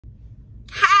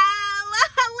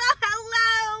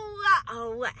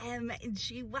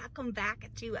OMG. Welcome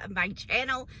back to my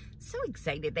channel. So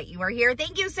excited that you are here.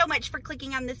 Thank you so much for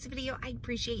clicking on this video. I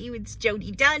appreciate you. It's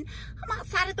Jody Dunn. I'm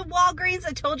outside at the Walgreens.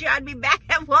 I told you I'd be back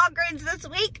at Walgreens this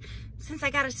week since I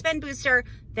got a spend booster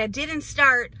that didn't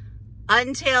start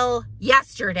until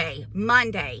yesterday,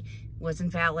 Monday.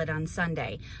 Wasn't valid on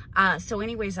Sunday. So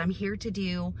anyways, I'm here to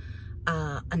do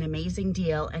an amazing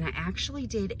deal, and I actually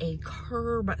did a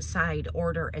curbside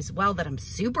order as well that I'm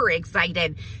super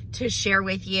excited to share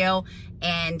with you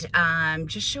and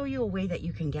just show you a way that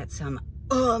you can get some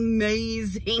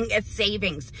amazing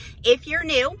savings. If you're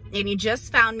new and you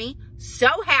just found me,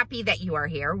 so happy that you are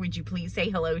here. Would you please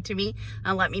say hello to me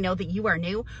and let me know that you are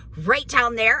new? Right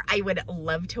down there, I would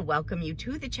love to welcome you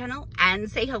to the channel and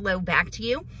say hello back to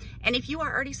you. And if you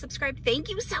are already subscribed, thank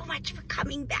you so much for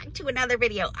coming back to another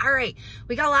video. All right,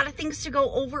 we got a lot of things to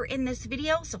go over in this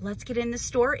video, so let's get in the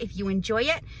store. If you enjoy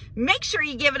it, make sure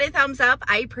you give it a thumbs up.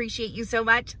 I appreciate you so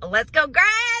much. Let's go grab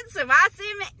some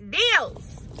awesome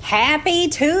deals. Happy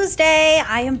Tuesday.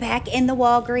 I am back in the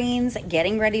Walgreens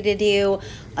getting ready to do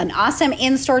an awesome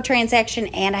in-store transaction,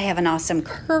 and I have an awesome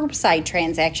curbside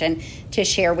transaction to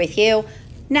share with you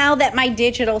now that my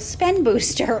digital spend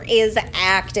booster is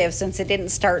active since it didn't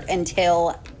start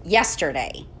until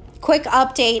yesterday. Quick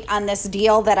update on this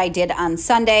deal that I did on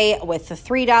Sunday with the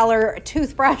 $3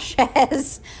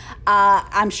 toothbrushes.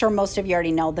 I'm sure most of you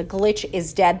already know the glitch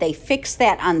is dead. They fixed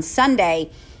that on Sunday.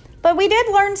 But we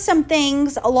did learn some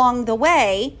things along the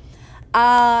way.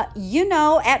 You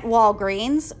know, at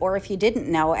Walgreens, or if you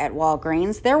didn't know at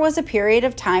Walgreens, there was a period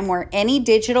of time where any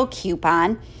digital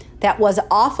coupon that was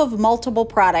off of multiple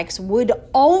products would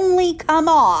only come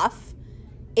off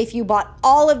if you bought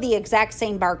all of the exact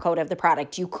same barcode of the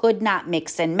product. You could not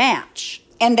mix and match.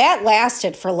 And that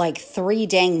lasted for like 3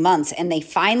 dang months, and they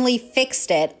finally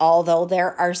fixed it, although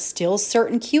there are still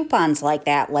certain coupons like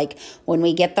that. Like when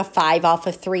we get the 5 off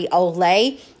of 3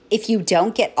 Olay, if you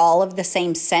don't get all of the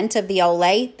same scent of the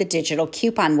Olay, the digital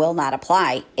coupon will not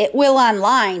apply. It will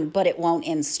online, but it won't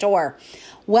in store.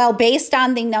 Well, based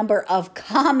on the number of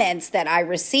comments that I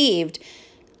received,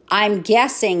 I'm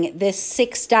guessing this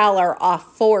 $6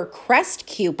 off 4 Crest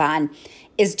coupon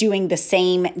is doing the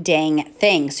same dang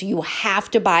thing. So you have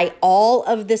to buy all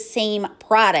of the same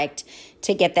product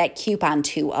to get that coupon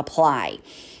to apply.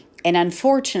 And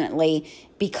unfortunately,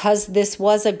 because this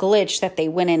was a glitch that they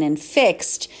went in and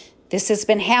fixed, this has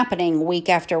been happening week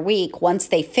after week. Once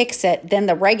they fix it, then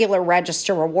the regular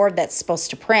register reward that's supposed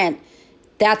to print,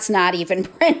 that's not even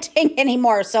printing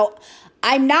anymore. So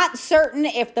I'm not certain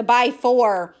if the buy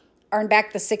 4 earn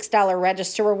back the $6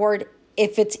 register reward,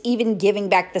 if it's even giving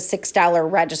back the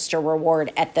 $6 register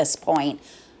reward at this point.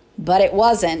 But it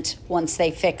wasn't once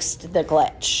they fixed the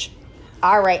glitch.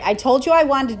 All right, I told you I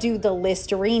wanted to do the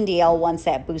Listerine deal once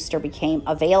that booster became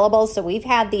available. So we've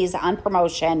had these on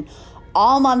promotion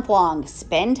all month long.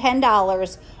 Spend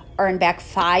 $10, earn back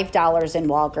 $5 in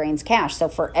Walgreens cash. So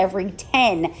for every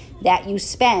 10 that you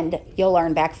spend, you'll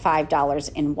earn back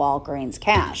 $5 in Walgreens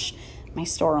cash. My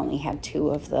store only had 2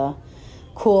 of the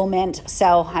Cool Mint,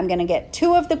 so I'm going to get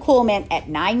 2 of the Cool Mint at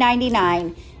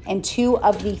 $9.99 and 2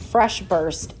 of the Fresh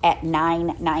Burst at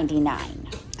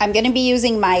 $9.99. I'm going to be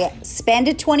using my Spend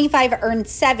at 25 Earn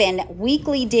 7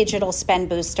 weekly digital spend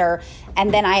booster,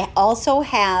 and then I also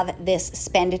have this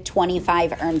Spend at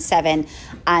 25 Earn 7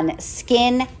 on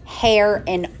skin, hair,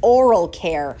 and oral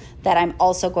care that I'm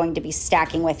also going to be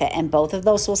stacking with it, and both of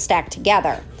those will stack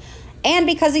together. And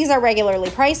because these are regularly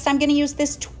priced, I'm going to use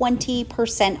this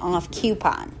 20% off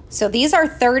coupon. So these are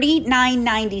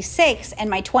 $39.96, and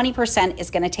my 20%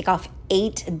 is going to take off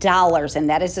 $8, and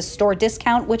that is a store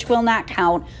discount, which will not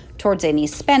count towards any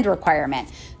spend requirement.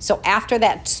 So after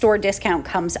that store discount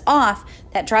comes off,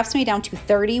 that drops me down to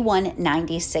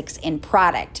 $31.96 in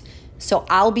product. So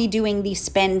I'll be doing the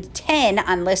spend 10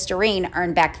 on Listerine,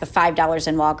 earn back the $5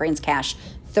 in Walgreens cash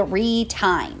 3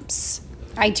 times.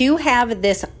 I do have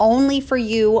this only for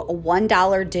you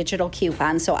 $1 digital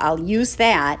coupon, so I'll use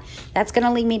that. That's going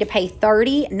to lead me to pay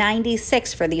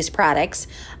 $30.96 for these products.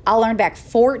 I'll earn back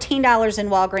 $14 in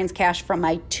Walgreens cash from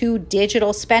my 2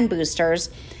 digital spend boosters,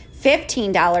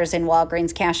 $15 in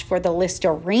Walgreens cash for the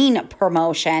Listerine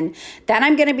promotion. Then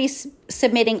I'm going to be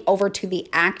submitting over to the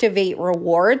Activate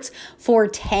rewards for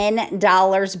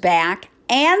 $10 back,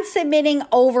 and submitting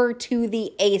over to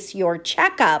the Ace Your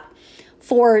Checkup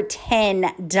for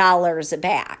 $10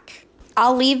 back.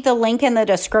 I'll leave the link in the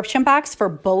description box for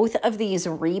both of these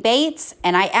rebates.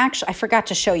 And I forgot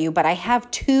to show you, but I have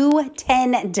 2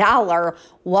 $10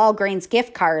 Walgreens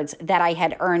gift cards that I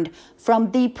had earned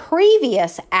from the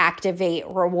previous Activate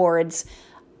Rewards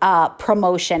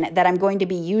promotion that I'm going to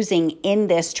be using in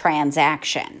this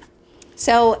transaction.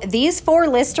 So these 4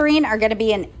 Listerine are going to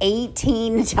be an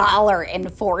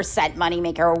 $18.04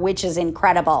 moneymaker, which is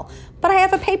incredible. But I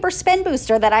have a paper spend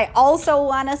booster that I also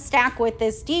want to stack with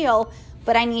this deal,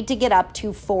 but I need to get up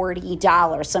to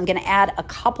 $40. So I'm going to add a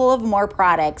couple of more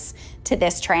products to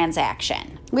this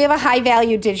transaction. We have a high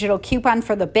value digital coupon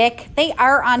for the Bic. They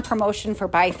are on promotion for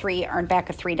buy 3, earn back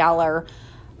a $3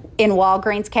 in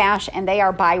Walgreens cash, and they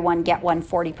are buy 1, get 1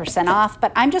 40% off.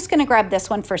 But I'm just going to grab this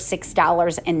one for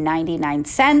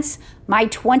 $6.99. My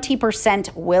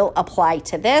 20% will apply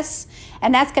to this,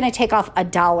 and that's going to take off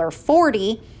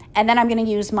 $1.40, and then I'm going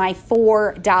to use my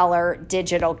 $4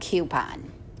 digital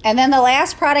coupon. And then the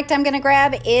last product I'm going to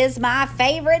grab is my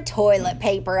favorite toilet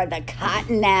paper, the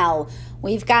Cottonelle.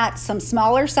 We've got some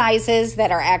smaller sizes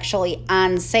that are actually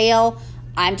on sale.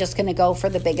 I'm just going to go for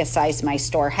the biggest size my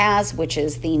store has, which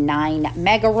is the 9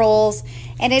 mega rolls,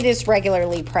 and it is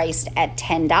regularly priced at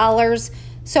 $10.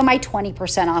 So my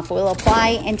 20% off will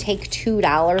apply and take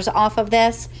 $2 off of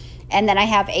this. And then I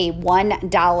have a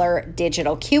 $1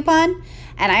 digital coupon.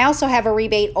 And I also have a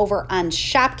rebate over on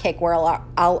Shopkick where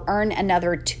I'll earn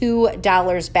another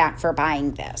 $2 back for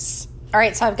buying this. All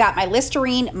right, so I've got my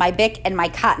Listerine, my Bic, and my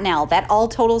Cottonelle. That all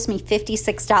totals me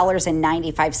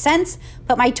 $56.95,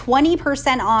 but my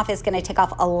 20% off is going to take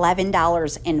off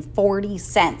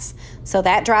 $11.40. So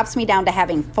that drops me down to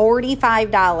having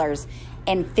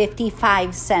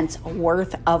 $45.55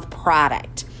 worth of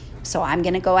product. So I'm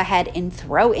going to go ahead and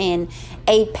throw in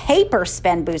a paper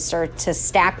spend booster to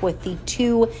stack with the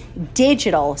 2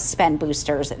 digital spend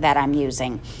boosters that I'm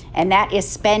using. And that is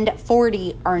spend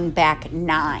 40, earn back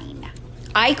 9.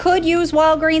 I could use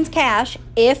Walgreens cash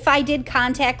if I did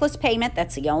contactless payment.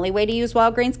 That's the only way to use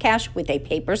Walgreens cash with a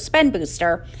paper spend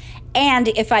booster. And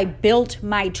if I built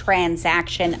my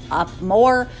transaction up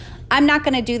more, I'm not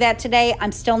going to do that today.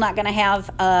 I'm still not going to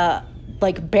have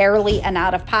like barely an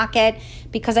out of pocket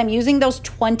because I'm using those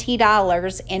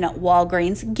 $20 in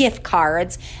Walgreens gift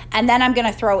cards. And then I'm going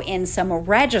to throw in some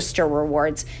register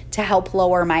rewards to help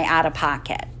lower my out of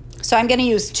pocket. So I'm going to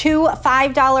use 2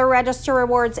 $5 register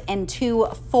rewards and 2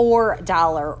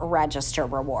 $4 register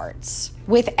rewards.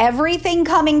 With everything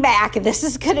coming back, this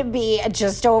is going to be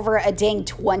just over a dang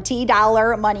 $20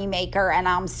 moneymaker, and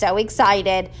I'm so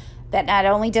excited that not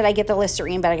only did I get the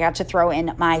Listerine, but I got to throw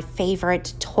in my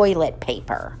favorite toilet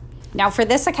paper. Now for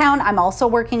this account, I'm also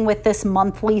working with this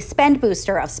monthly spend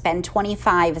booster of spend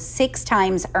 25 6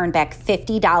 times, earn back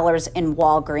 $50 in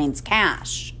Walgreens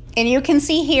cash. And you can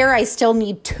see here, I still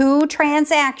need 2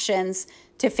 transactions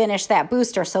to finish that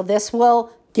booster. So this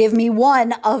will give me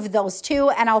one of those 2,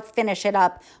 and I'll finish it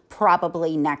up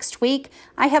probably next week.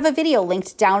 I have a video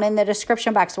linked down in the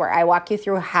description box where I walk you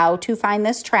through how to find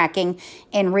this tracking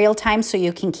in real time so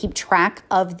you can keep track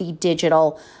of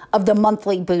the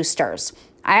monthly boosters.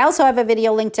 I also have a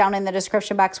video linked down in the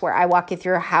description box where I walk you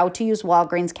through how to use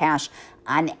Walgreens cash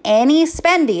on any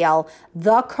spend deal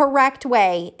the correct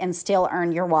way and still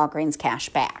earn your Walgreens cash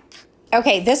back.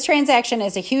 Okay, this transaction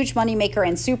is a huge moneymaker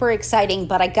and super exciting,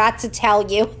 but I got to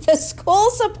tell you, the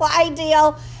school supply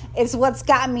deal is what's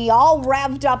gotten me all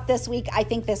revved up this week. I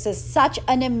think this is such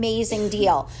an amazing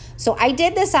deal. So I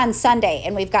did this on Sunday,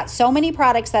 and we've got so many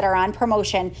products that are on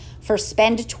promotion for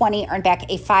spend 20, earn back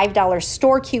a $5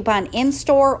 store coupon in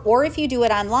store, or if you do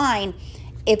it online,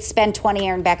 it's spend 20,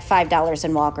 earn back $5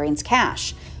 in Walgreens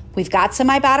cash. We've got some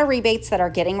IBOTTA rebates that are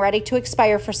getting ready to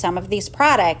expire for some of these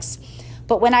products.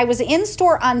 But when I was in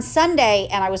store on Sunday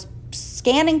and I was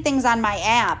scanning things on my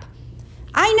app,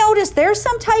 I noticed there's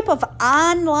some type of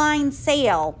online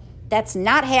sale that's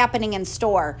not happening in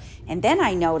store. And then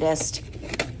I noticed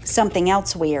something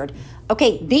else weird.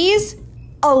 Okay, these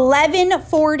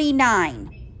 $11.49.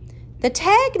 The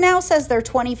tag now says they're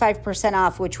 25%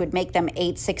 off, which would make them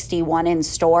 $8.61 in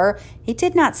store. It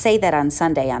did not say that on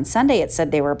Sunday. On Sunday, it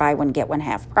said they were buy one, get one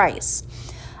half price.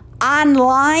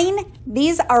 Online,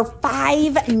 these are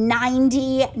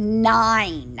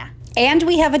 $5.99. And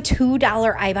we have a $2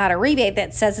 IBOTTA rebate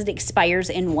that says it expires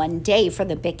in 1 day for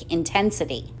the Bic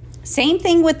Intensity. Same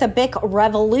thing with the Bic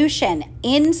Revolution.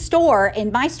 In store,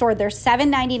 in my store, they're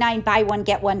 $7.99, buy one,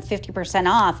 get one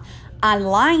 50% off.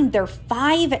 Online, they're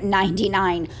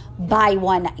 $5.99, buy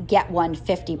one, get one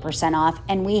 50% off.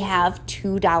 And we have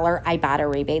 $2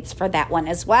 IBOTTA rebates for that one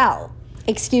as well.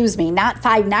 Excuse me, not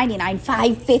 $5.99,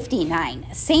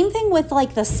 $5.59. Same thing with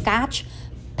like the Scotch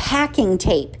packing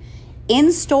tape.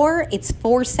 In store, it's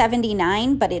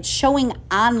 $4.79, but it's showing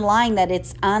online that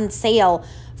it's on sale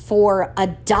for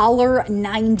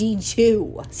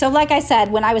 $1.92. So like I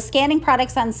said, when I was scanning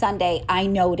products on Sunday, I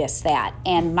noticed that.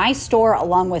 And my store,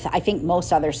 along with I think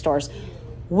most other stores,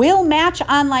 will match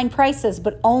online prices,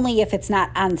 but only if it's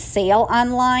not on sale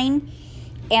online.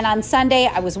 And on Sunday,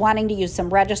 I was wanting to use some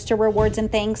register rewards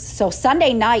and things. So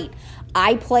Sunday night,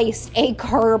 I placed a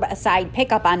curbside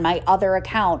pickup on my other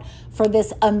account for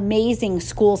this amazing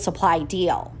school supply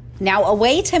deal. Now, a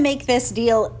way to make this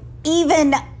deal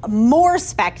even more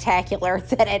spectacular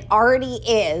than it already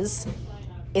is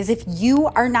if you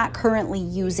are not currently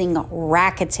using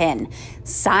Rakuten,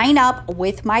 sign up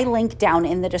with my link down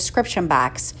in the description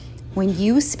box. When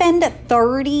you spend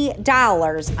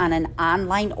 $30 on an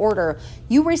online order,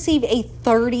 you receive a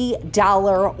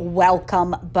 $30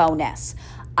 welcome bonus.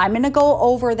 I'm going to go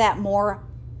over that more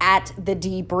at the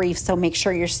debrief, so make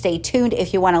sure you stay tuned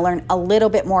if you want to learn a little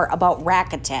bit more about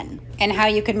Rakuten and how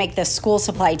you can make this school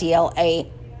supply deal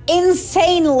a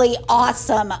insanely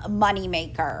awesome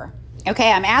moneymaker.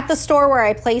 Okay, I'm at the store where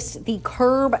I placed the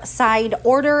curbside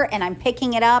order and I'm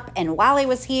picking it up. And while I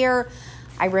was here,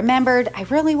 I remembered I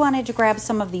really wanted to grab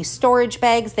some of these storage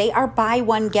bags. They are buy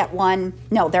one, get one.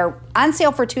 No, they're on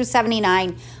sale for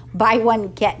 $2.79. Buy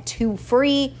one, get two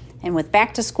free. And with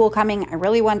back to school coming, I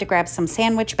really wanted to grab some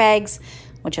sandwich bags,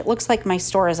 which it looks like my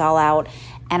store is all out.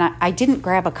 And I didn't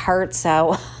grab a cart,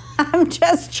 so I'm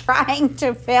just trying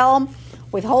to film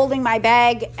with holding my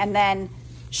bag and then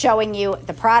showing you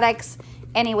the products.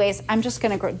 Anyways, I'm just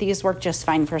gonna, these work just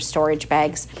fine for storage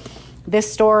bags.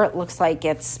 This store looks like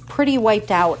it's pretty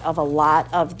wiped out of a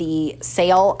lot of the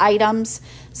sale items.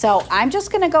 So I'm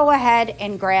just gonna go ahead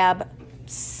and grab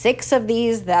 6 of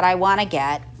these that I wanna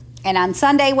get. And on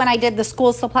Sunday, when I did the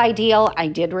school supply deal, I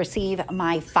did receive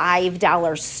my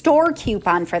 $5 store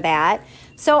coupon for that.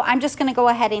 So I'm just gonna go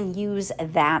ahead and use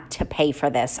that to pay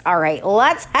for this. All right,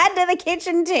 let's head to the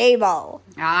kitchen table.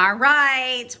 All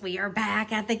right, we are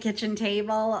back at the kitchen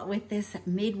table with this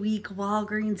midweek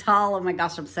Walgreens haul. Oh my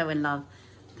gosh, I'm so in love.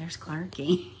 There's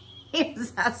Clarky.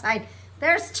 He's outside.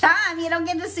 There's Tom. You don't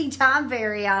get to see Tom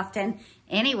very often.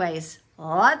 Anyways,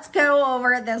 let's go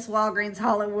over this Walgreens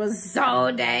haul. It was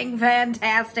so dang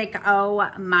fantastic. Oh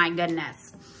my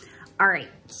goodness. All right,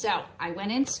 so I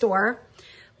went in store.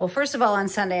 Well, first of all, on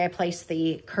Sunday, I placed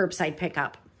the curbside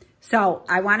pickup. So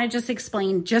I want to just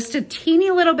explain just a teeny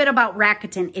little bit about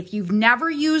Rakuten. If you've never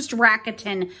used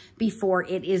Rakuten before,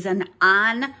 it is an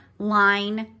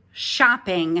online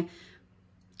shopping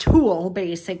tool,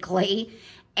 basically,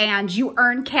 and you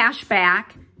earn cash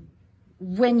back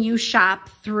when you shop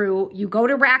through. You go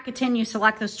to Rakuten, you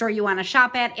select the store you want to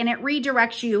shop at, and it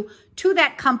redirects you to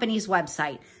that company's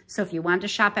website. So if you want to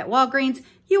shop at Walgreens,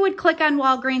 you would click on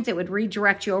Walgreens. It would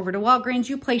redirect you over to Walgreens.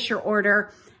 You place your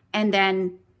order, and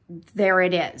then there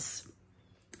it is.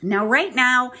 Now, right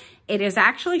now, it is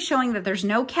actually showing that there's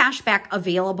no cash back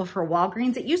available for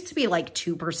Walgreens. It used to be like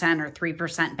 2% or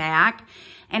 3% back,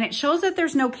 and it shows that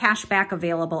there's no cash back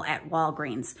available at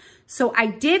Walgreens. So I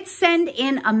did send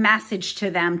in a message to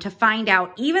them to find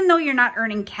out, even though you're not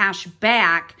earning cash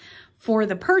back for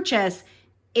the purchase,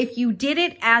 if you did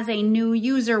it as a new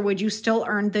user, would you still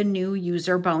earn the new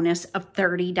user bonus of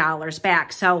 $30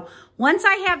 back? So once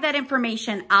I have that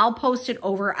information, I'll post it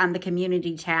over on the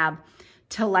community tab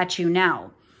to let you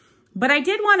know. But I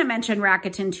did want to mention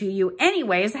Rakuten to you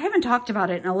anyways. I haven't talked about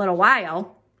it in a little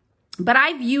while, but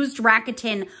I've used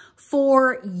Rakuten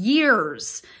for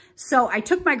years. So I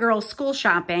took my girls school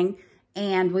shopping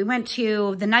and we went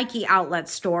to the Nike outlet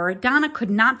store. Donna could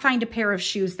not find a pair of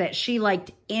shoes that she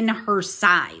liked in her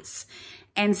size.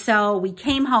 And so we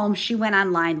came home, she went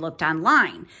online, looked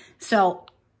online. So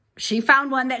she found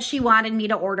one that she wanted me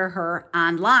to order her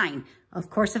online. Of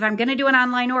course, if I'm going to do an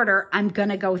online order, I'm going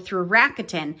to go through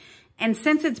Rakuten. And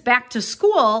since it's back to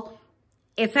school,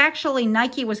 it's actually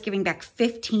Nike was giving back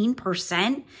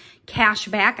 15% cash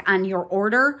back on your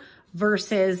order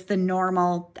versus the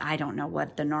normal, I don't know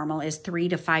what the normal is, 3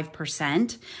 to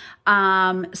 5%.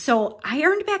 So I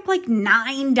earned back like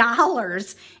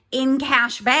 $9 in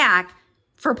cash back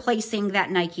for placing that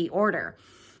Nike order.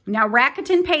 Now,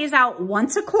 Rakuten pays out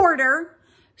once a quarter.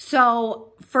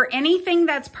 So for anything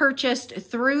that's purchased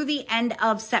through the end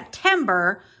of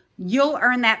September, you'll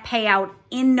earn that payout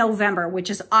in November, which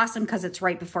is awesome because it's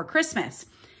right before Christmas.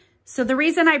 So the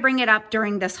reason I bring it up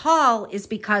during this haul is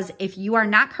because if you are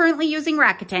not currently using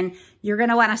Rakuten, you're going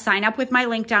to want to sign up with my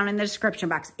link down in the description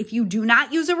box. If you do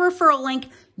not use a referral link,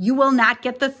 you will not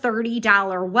get the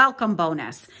 $30 welcome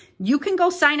bonus. You can go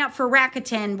sign up for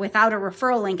Rakuten without a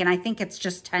referral link, and I think it's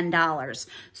just $10.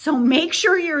 So make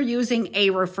sure you're using a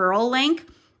referral link.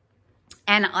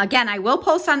 And again, I will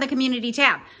post on the community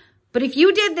tab. But if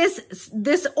you did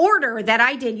this order that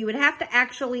I did, you would have to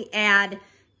actually add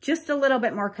just a little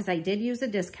bit more because I did use a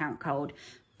discount code.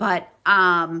 But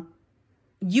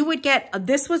you would get,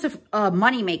 this was a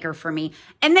money maker for me.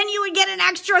 And then you would get an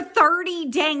extra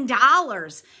 $30 dang.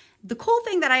 The cool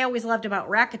thing that I always loved about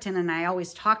Rakuten, and I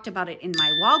always talked about it in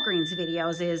my Walgreens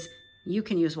videos, is you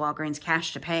can use Walgreens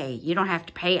cash to pay. You don't have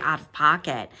to pay out of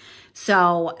pocket.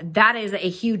 So that is a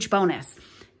huge bonus.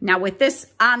 Now with this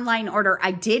online order,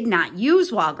 I did not use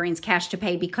Walgreens cash to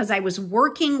pay because I was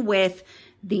working with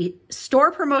the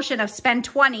store promotion of spend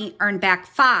 20, earn back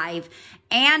 5.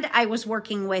 And I was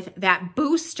working with that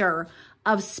booster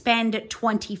of spend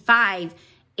 25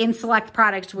 in select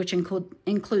products, which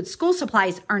include school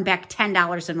supplies, earn back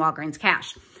 $10 in Walgreens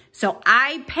cash. So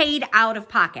I paid out of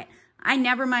pocket. I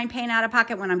never mind paying out of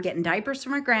pocket when I'm getting diapers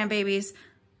for my grandbabies,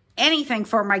 anything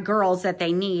for my girls that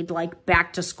they need, like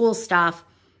back to school stuff,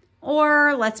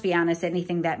 or let's be honest,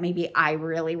 anything that maybe I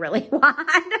really, really want,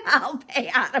 I'll pay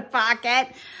out of pocket.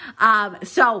 All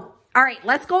right,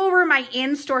 let's go over my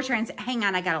in-store hang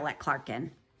on, I gotta let Clark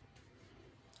in.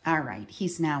 All right,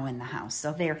 he's now in the house,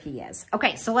 so there he is.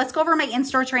 Okay, so let's go over my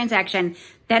in-store transaction,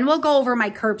 then we'll go over my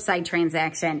curbside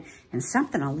transaction, and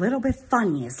something a little bit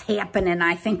funny is happening,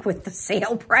 I think, with the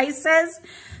sale prices.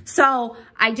 So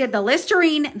I did the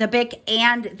Listerine, the Bic,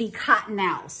 and the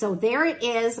Cottonelle. So there it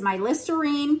is, my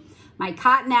Listerine, my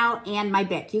Cottonelle, and my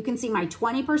Bic. You can see my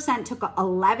 20% took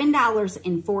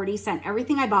 $11.40.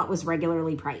 Everything I bought was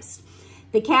regularly priced.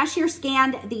 The cashier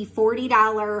scanned the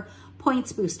 $40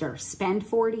 points booster. Spend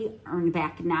 40, earn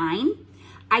back 9.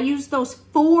 I used those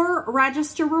 4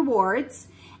 register rewards.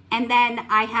 And then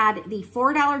I had the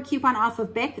 $4 coupon off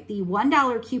of Bic, the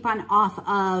 $1 coupon off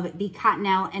of the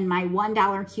Cottonelle, and my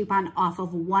 $1 coupon off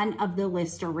of one of the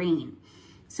Listerine.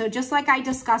 So just like I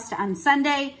discussed on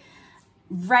Sunday,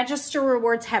 register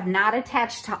rewards have not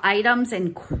attached to items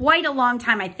in quite a long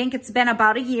time. I think it's been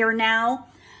about a year now.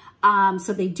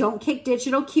 So they don't kick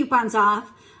digital coupons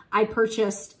off. I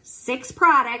purchased 6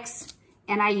 products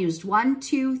and I used 1,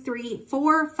 2, 3,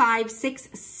 4, 5, 6,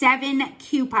 7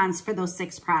 coupons for those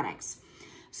 6 products.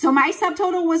 So my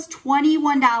subtotal was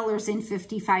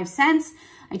 $21.55.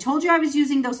 I told you I was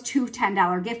using those 2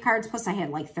 $10 gift cards, plus I had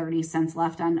like 30 cents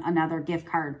left on another gift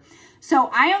card. So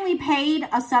I only paid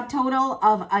a subtotal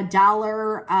of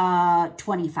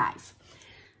 $1.25,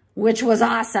 which was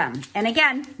awesome. And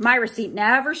again, my receipt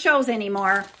never shows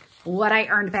anymore what I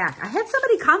earned back. I had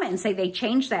somebody comment and say they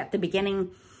changed that at the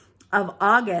beginning of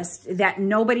August, that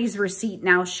nobody's receipt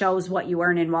now shows what you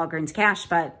earn in Walgreens cash,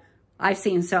 but I've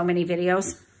seen so many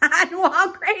videos on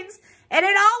Walgreens and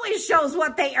it always shows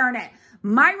what they earn it.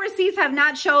 My receipts have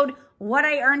not showed what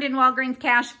I earned in Walgreens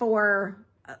cash for,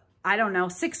 I don't know,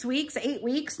 6 weeks, 8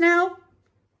 weeks now.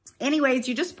 Anyways,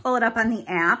 you just pull it up on the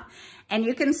app and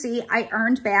you can see I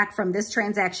earned back from this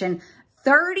transaction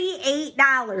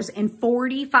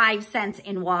 $38.45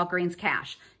 in Walgreens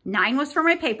cash. 9 was for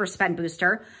my paper spend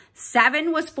booster.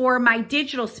 7 was for my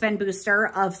digital spend booster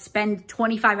of spend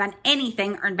 25 on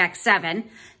anything, earn back 7.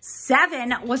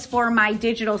 7 was for my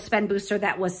digital spend booster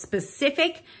that was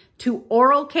specific to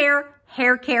oral care,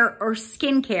 hair care, or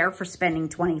skin care for spending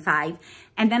 25.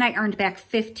 And then I earned back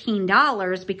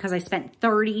 $15 because I spent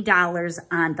 $30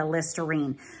 on the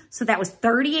Listerine. So that was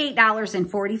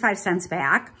 $38.45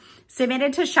 back.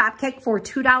 Submitted to Shopkick for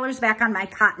 $2 back on my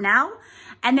Cottonelle,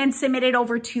 and then submitted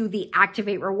over to the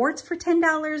Activate Rewards for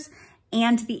 $10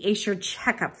 and the Assured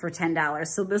Checkup for $10.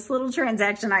 So this little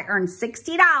transaction I earned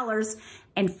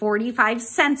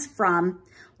 $60.45 from,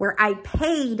 where I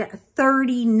paid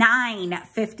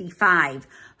 $39.55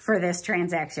 for this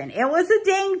transaction. It was a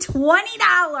dang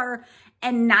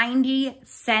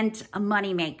 $20.90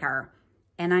 moneymaker.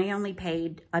 And I only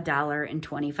paid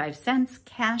 $1.25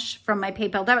 cash from my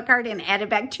PayPal debit card and added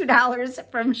back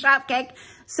 $2 from Shopkick.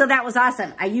 So that was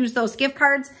awesome. I used those gift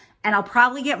cards and I'll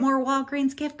probably get more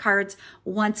Walgreens gift cards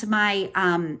once my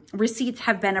receipts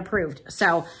have been approved.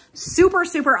 So super,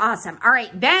 super awesome. All right,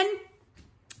 then,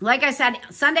 like I said,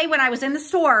 Sunday when I was in the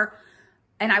store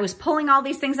and I was pulling all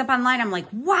these things up online, I'm like,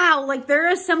 wow, like there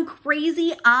is some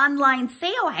crazy online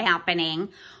sale happening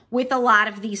with a lot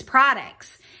of these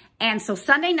products. And so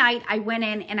Sunday night, I went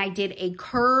in and I did a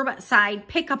curbside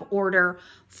pickup order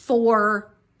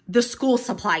for the school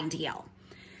supply deal.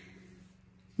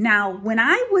 Now, when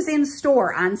I was in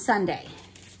store on Sunday,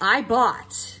 I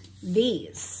bought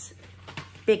these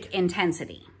Bic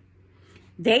Intensity.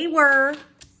 They were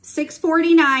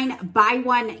 $6.49, buy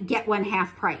one, get one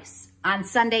half price on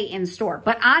Sunday in store.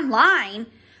 But online,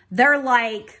 they're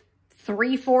like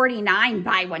 $3.49,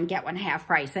 buy one, get one half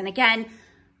price. And again,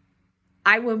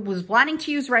 I was wanting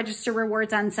to use register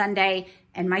rewards on Sunday,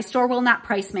 and my store will not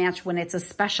price match when it's a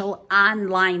special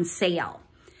online sale.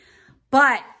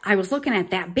 But I was looking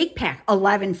at that big pack,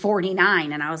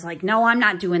 $11.49, and I was like, no, I'm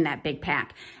not doing that big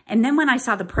pack. And then when I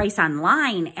saw the price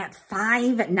online at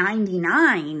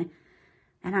 $5.99,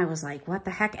 And I was like, what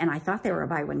the heck? And I thought they were a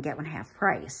buy one, get one half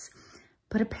price.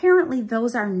 But apparently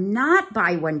those are not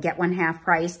buy one, get one half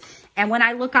price. And when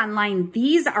I look online,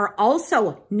 these are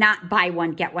also not buy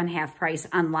one, get one half price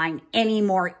online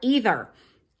anymore either.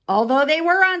 Although they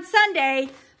were on Sunday.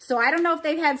 So I don't know if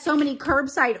they've had so many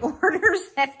curbside orders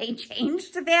that they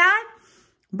changed that.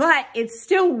 But it's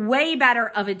still way better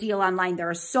of a deal online. There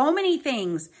are so many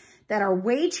things that are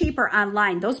way cheaper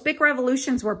online. Those big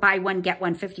revolutions were buy one, get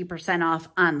one 50% off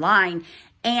online.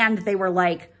 And they were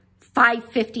like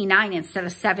 $5.59 instead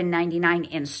of $7.99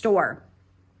 in store.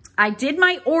 I did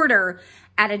my order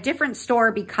at a different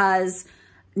store because,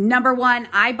 number one,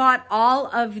 I bought all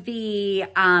of the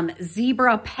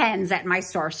zebra pens at my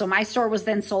store. So my store was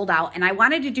then sold out. And I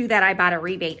wanted to do that. I bought a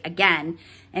rebate again.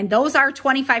 And those are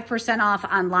 25% off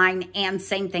online and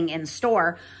same thing in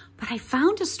store. But I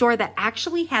found a store that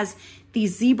actually has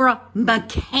these zebra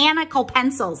mechanical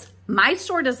pencils. My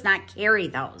store does not carry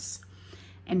those.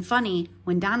 And funny,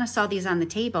 when Donna saw these on the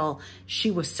table,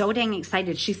 she was so dang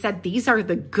excited. She said, these are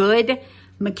the good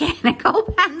mechanical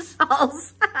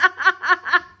pencils.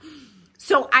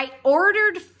 So I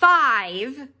ordered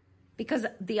 5 because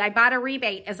the IBOTTA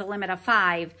rebate is a limit of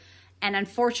 5. And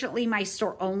unfortunately, my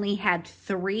store only had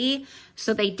 3.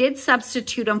 So they did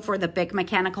substitute them for the big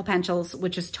mechanical pencils,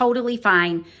 which is totally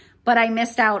fine. But I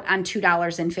missed out on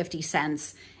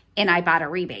 $2.50 in IBOTTA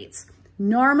rebates.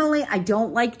 Normally, I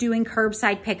don't like doing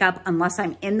curbside pickup unless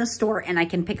I'm in the store and I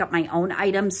can pick up my own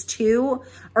items too,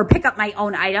 or pick up my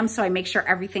own items so I make sure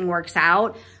everything works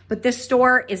out. But this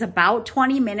store is about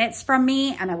 20 minutes from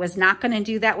me and I was not going to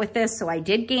do that with this, so I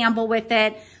did gamble with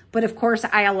it. But of course,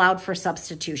 I allowed for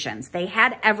substitutions. They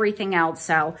had everything else,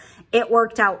 so it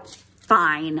worked out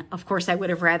fine. Of course, I would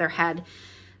have rather had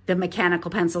the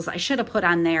mechanical pencils. I should have put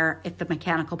on there if the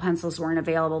mechanical pencils weren't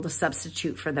available to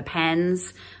substitute for the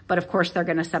pens. But of course, they're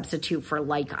going to substitute for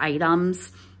like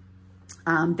items.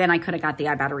 Then I could have got the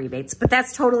IBOTTA rebates, but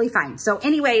that's totally fine. So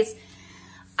anyways,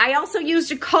 I also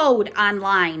used a code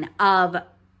online of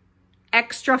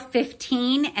extra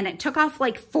 15 and it took off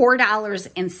like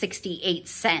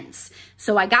 $4.68.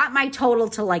 So I got my total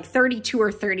to like $32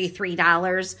 or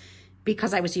 $33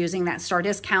 because I was using that store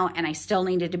discount and I still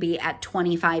needed to be at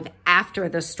 $25 after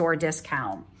the store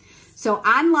discount. So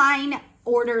online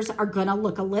orders are gonna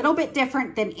look a little bit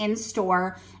different than in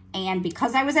store. And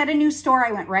because I was at a new store,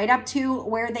 I went right up to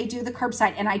where they do the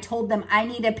curbside and I told them I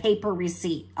need a paper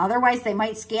receipt. Otherwise they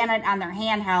might scan it on their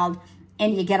handheld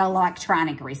and you get an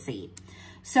electronic receipt.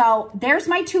 So there's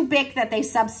my 2 BIC that they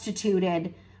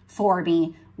substituted for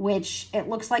me, which it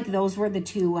looks like those were the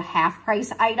 2 half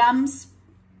price items.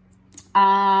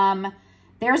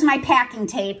 There's my packing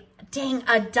tape. Dang,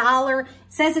 $1. It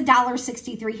says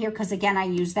 $1.63 here because again, I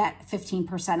use that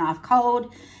 15% off code.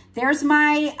 There's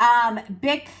my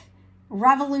BIC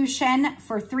Revolution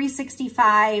for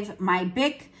 $3.65. My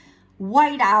BIC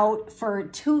Whiteout for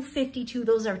 $2.52.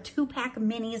 Those are 2-pack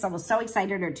minis. I was so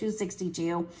excited, or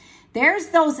 $2.62. There's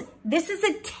those. This is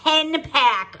a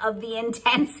 10-pack of the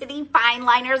Intensity Fine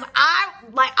Liners.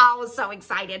 I was so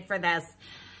excited for this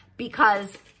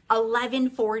because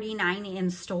 $11.49 in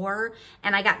store,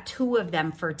 and I got 2 of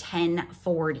them for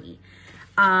 $10.40.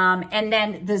 And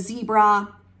then the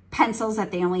zebra pencils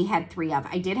that they only had 3 of.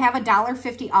 I did have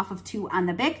 $1.50 off of 2 on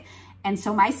the BIC, and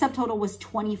so my subtotal was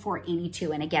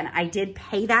 $24.82. And again, I did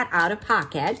pay that out of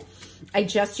pocket. I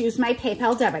just used my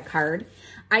PayPal debit card.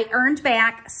 I earned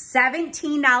back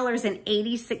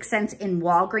 $17.86 in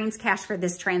Walgreens cash for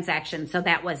this transaction. So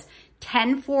that was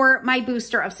 10 for my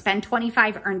booster of spend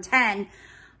 25, earn 10,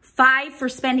 5 for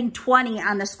spending 20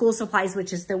 on the school supplies,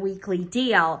 which is the weekly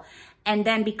deal. And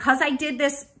then because I did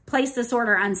place this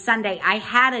order on Sunday, I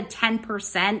had a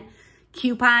 10%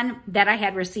 coupon that I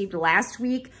had received last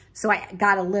week. So I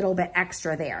got a little bit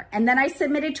extra there. And then I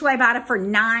submitted to IBOTTA for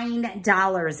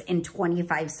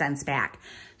 $9.25 back.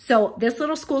 So this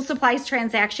little school supplies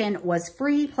transaction was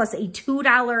free plus a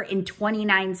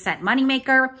 $2.29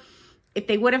 moneymaker. If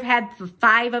they would have had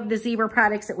 5 of the zebra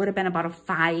products, it would have been about a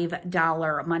 $5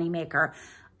 moneymaker.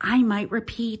 I might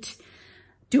repeat,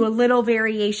 do a little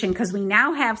variation because we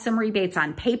now have some rebates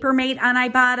on Papermate on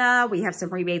IBOTTA. We have some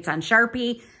rebates on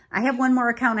Sharpie. I have one more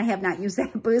account. I have not used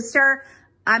that booster.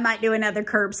 I might do another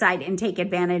curbside and take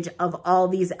advantage of all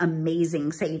these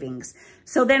amazing savings.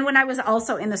 So then when I was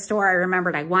also in the store, I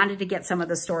remembered I wanted to get some of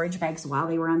the storage bags while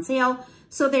they were on sale.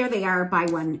 So there they are, buy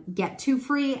 1, get 2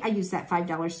 free. I used that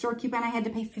 $5 store coupon. I had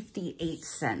to pay 58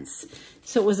 cents.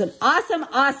 So it was an awesome,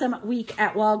 awesome week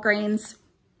at Walgreens.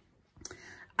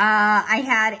 I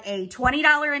had a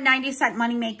 $20.90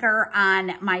 moneymaker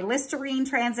on my Listerine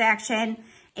transaction.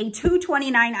 a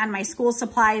 $2.29 on my school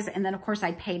supplies, and then of course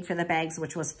I paid for the bags,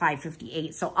 which was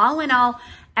 $5.58. So all in all,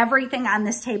 everything on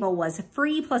this table was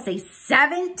free, plus a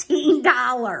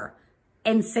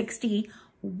 $17.61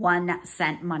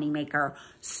 moneymaker.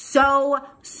 So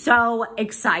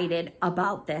excited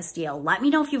about this deal. Let me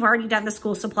know if you've already done the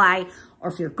school supply,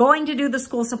 or if you're going to do the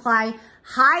school supply.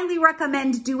 Highly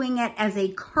recommend doing it as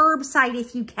a curbside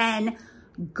if you can.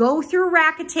 Go through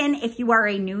Rakuten if you are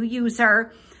a new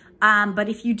user. But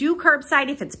if you do curbside,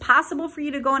 if it's possible for you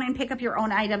to go in and pick up your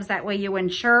own items, that way you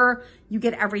ensure you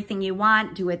get everything you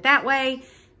want, do it that way.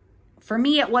 For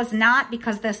me, it was not,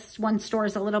 because this one store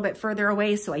is a little bit further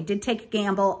away, so I did take a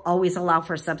gamble. Always allow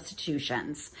for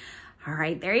substitutions. All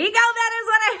right, there you go. That is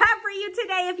what I have for you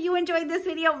today. If you enjoyed this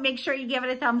video, make sure you give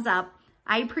it a thumbs up.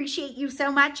 I appreciate you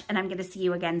so much, and I'm going to see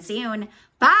you again soon.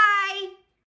 Bye!